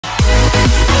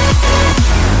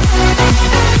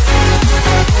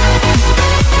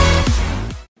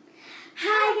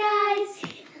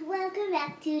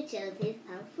new channel is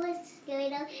what's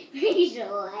going on. Make sure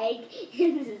to like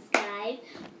and subscribe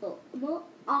for more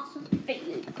awesome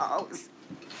videos.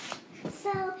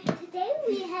 So today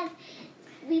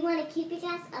we want to keep you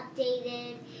guys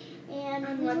updated and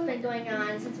on what's been going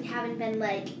on since we haven't been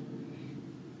like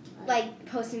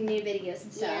posting new videos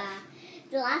and stuff. Yeah,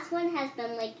 the last one has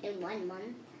been like in 1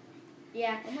 month.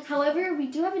 Yeah. However, we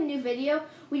do have a new video.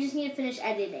 We just need to finish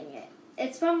editing it.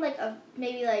 It's from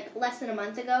maybe less than a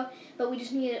month ago, but we've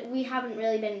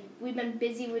been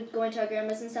busy with going to our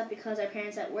grandma's and stuff because our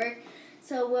parents are at work.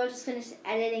 So we'll just finish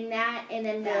editing that and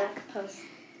then we'll post.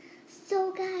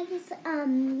 So guys,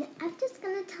 I'm just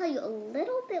gonna tell you a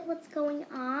little bit what's going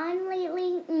on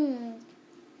lately.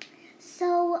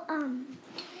 So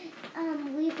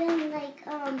we've been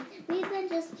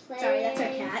just playing. Sorry, that's our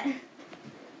cat.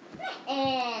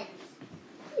 And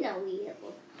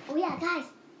oh yeah, guys.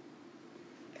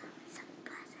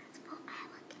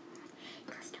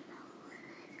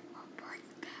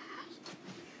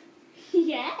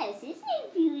 Yes, isn't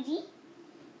it beauty?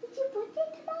 Is your birthday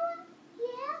tomorrow?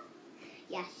 Yeah?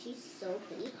 Yeah, she's so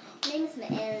pretty. Her name is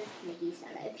Mickey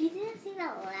Sada. If you didn't see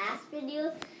that last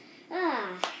video,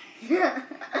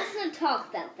 let's not talk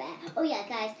about that. Oh yeah,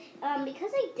 guys,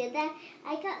 because I did that,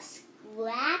 I got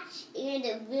scratched and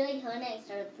it really hurt and I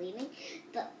started bleeding.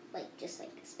 But just a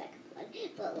speck of blood.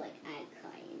 But I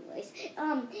cry anyways.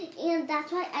 And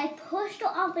that's why I pushed her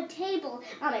off the table.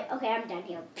 I'm like, okay, I'm done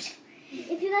here.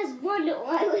 If you guys wonder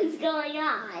what was going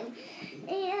on.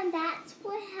 And that's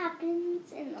what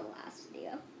happens in the last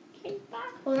video. Okay,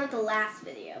 bye. Well, not the last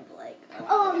video, but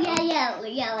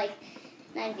yeah,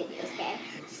 9 videos, okay?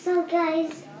 So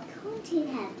guys, quarantine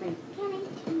has been getting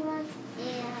to us,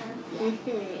 and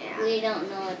we don't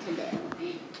know what to do.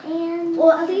 And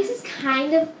well, at least it's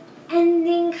kind of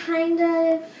ending,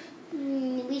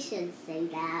 we shouldn't say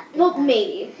that. Well,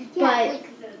 maybe. Yeah,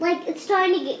 but it's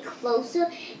starting to get closer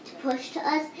to push to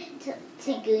us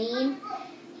to green.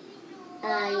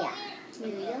 Yeah. Here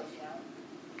we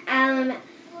go.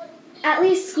 At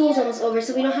least school's almost over,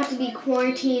 so we don't have to be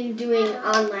quarantined doing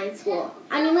online school.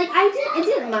 I mean, I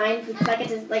didn't mind because I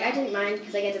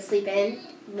get to sleep in,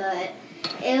 but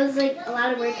it was a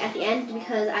lot of work at the end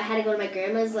because I had to go to my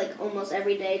grandma's almost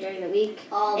every day during the week,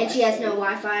 and she has no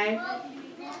Wi-Fi,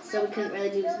 so we couldn't really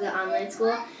do the online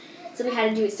school. So we had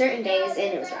to do it certain days,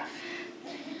 and it was rough.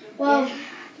 Well, yeah,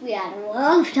 we had a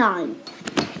long time.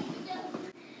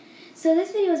 So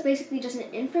this video is basically just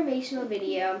an informational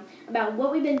video about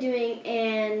what we've been doing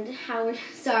and how we're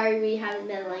sorry we haven't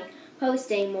been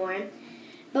posting more.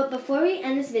 But before we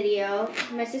end this video,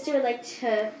 my sister would like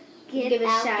to give a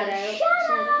shout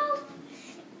out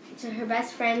to her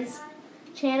best friend's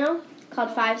channel called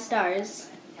 5 Stars.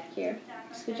 Here,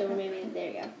 scooch over maybe.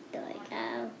 There you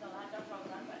go.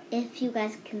 If you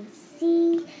guys can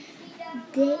see,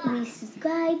 we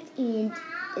subscribed and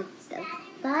it's the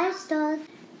 5 stars.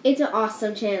 It's an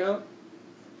awesome channel.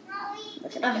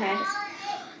 Okay.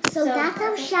 So that's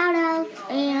our shout outs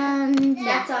and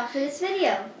that's all for this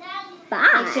video.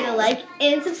 Bye. Make sure to like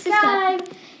and subscribe.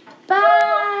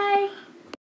 Bye.